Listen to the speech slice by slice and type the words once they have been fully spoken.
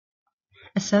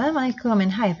Assalamualaikum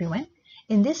and hi everyone.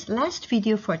 In this last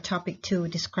video for topic 2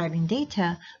 describing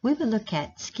data, we will look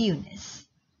at skewness.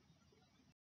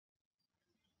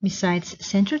 Besides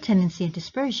central tendency and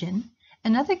dispersion,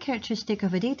 another characteristic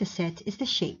of a data set is the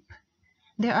shape.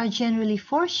 There are generally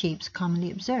 4 shapes commonly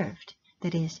observed,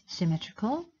 that is,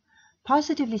 symmetrical,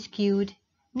 positively skewed,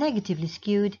 negatively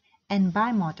skewed, and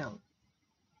bimodal.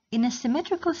 In a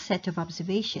symmetrical set of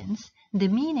observations, the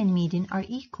mean and median are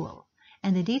equal,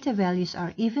 and the data values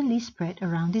are evenly spread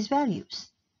around these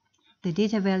values. The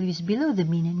data values below the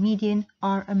mean and median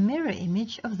are a mirror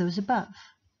image of those above.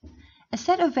 A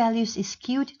set of values is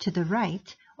skewed to the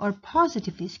right or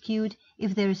positively skewed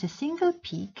if there is a single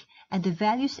peak and the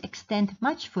values extend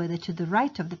much further to the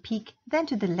right of the peak than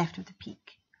to the left of the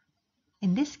peak.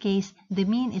 In this case, the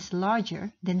mean is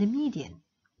larger than the median.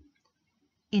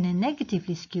 In a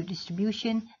negatively skewed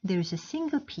distribution, there is a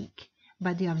single peak,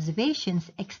 but the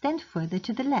observations extend further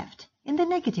to the left, in the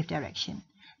negative direction,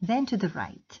 than to the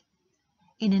right.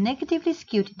 In a negatively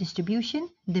skewed distribution,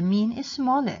 the mean is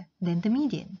smaller than the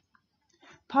median.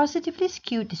 Positively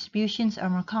skewed distributions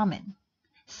are more common.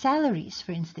 Salaries,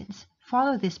 for instance,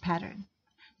 follow this pattern.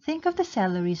 Think of the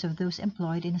salaries of those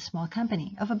employed in a small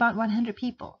company of about 100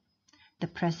 people. The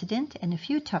president and a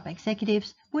few top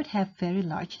executives would have very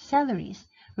large salaries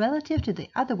relative to the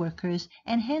other workers,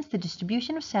 and hence the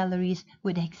distribution of salaries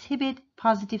would exhibit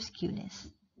positive skewness.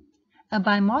 A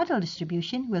bimodal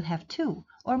distribution will have 2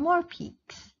 or more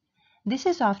peaks. This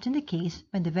is often the case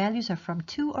when the values are from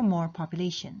 2 or more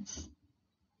populations.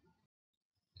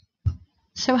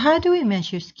 So how do we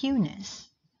measure skewness?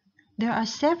 There are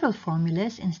several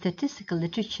formulas in statistical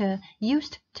literature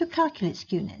used to calculate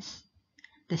skewness.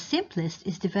 The simplest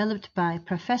is developed by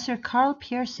Professor Carl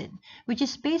Pearson, which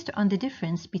is based on the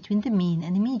difference between the mean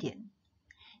and the median.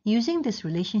 Using this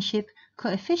relationship,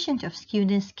 coefficient of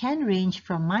skewness can range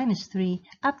from -3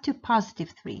 up to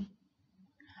 +3.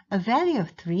 A value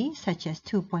of 3, such as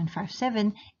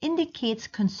 2.57, indicates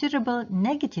considerable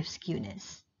negative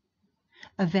skewness.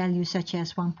 A value such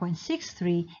as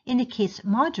 1.63 indicates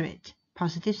moderate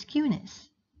positive skewness,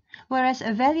 whereas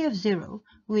a value of 0,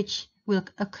 which will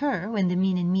occur when the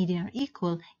mean and median are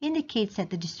equal, indicates that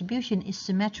the distribution is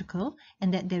symmetrical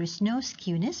and that there is no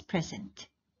skewness present.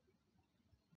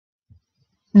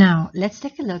 Now, let's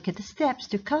take a look at the steps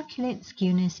to calculate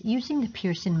skewness using the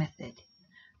Pearson method.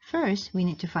 First, we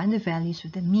need to find the values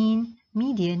of the mean,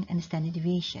 median, and standard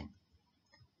deviation.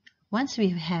 Once we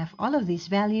have all of these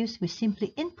values, we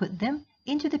simply input them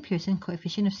into the Pearson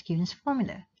coefficient of skewness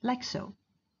formula, like so.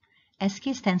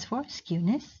 SK stands for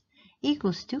skewness,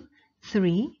 equals to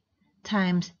 3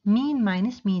 times mean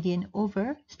minus median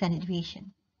over standard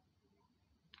deviation.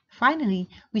 Finally,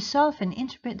 we solve and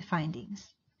interpret the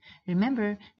findings.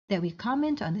 Remember that we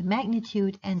comment on the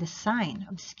magnitude and the sign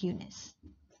of the skewness.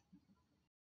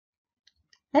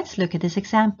 Let's look at this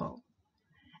example.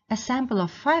 A sample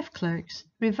of 5 clerks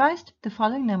revised the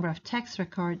following number of tax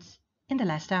records in the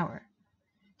last hour: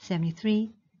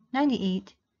 73,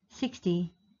 98,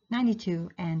 60, 92,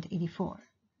 and 84.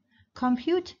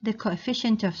 Compute the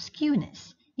coefficient of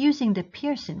skewness using the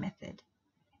Pearson method.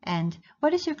 And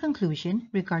what is your conclusion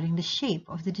regarding the shape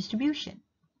of the distribution?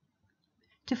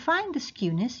 To find the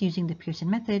skewness using the Pearson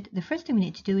method, the first thing we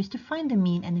need to do is to find the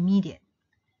mean and the median.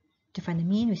 To find the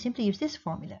mean, we simply use this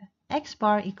formula. X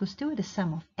bar equals to the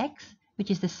sum of x, which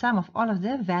is the sum of all of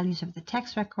the values of the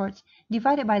tax records,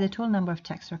 divided by the total number of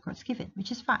tax records given,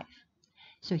 which is 5.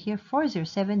 So here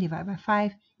 407 divided by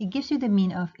 5, it gives you the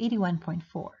mean of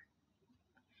 81.4.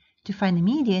 To find the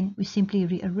median, we simply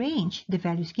rearrange the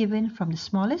values given from the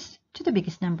smallest to the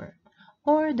biggest number,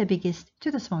 or the biggest to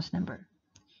the smallest number.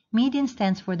 Median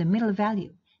stands for the middle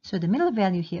value, so the middle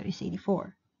value here is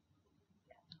 84.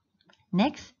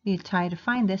 Next, we'll try to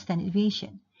find the standard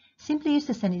deviation. Simply use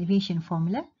the standard deviation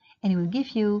formula, and it will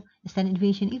give you the standard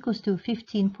deviation equals to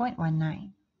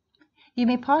 15.19. You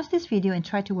may pause this video and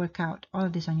try to work out all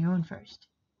of this on your own first.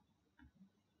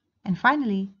 And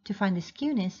finally, to find the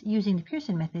skewness using the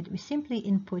Pearson method, we simply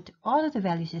input all of the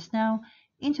values just now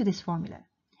into this formula.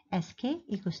 SK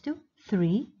equals to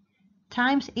 3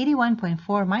 times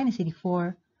 81.4 minus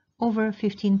 84 over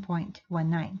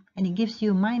 15.19, and it gives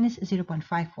you minus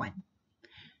 0.51.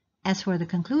 As for the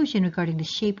conclusion regarding the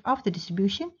shape of the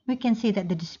distribution, we can say that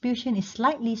the distribution is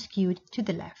slightly skewed to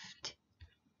the left.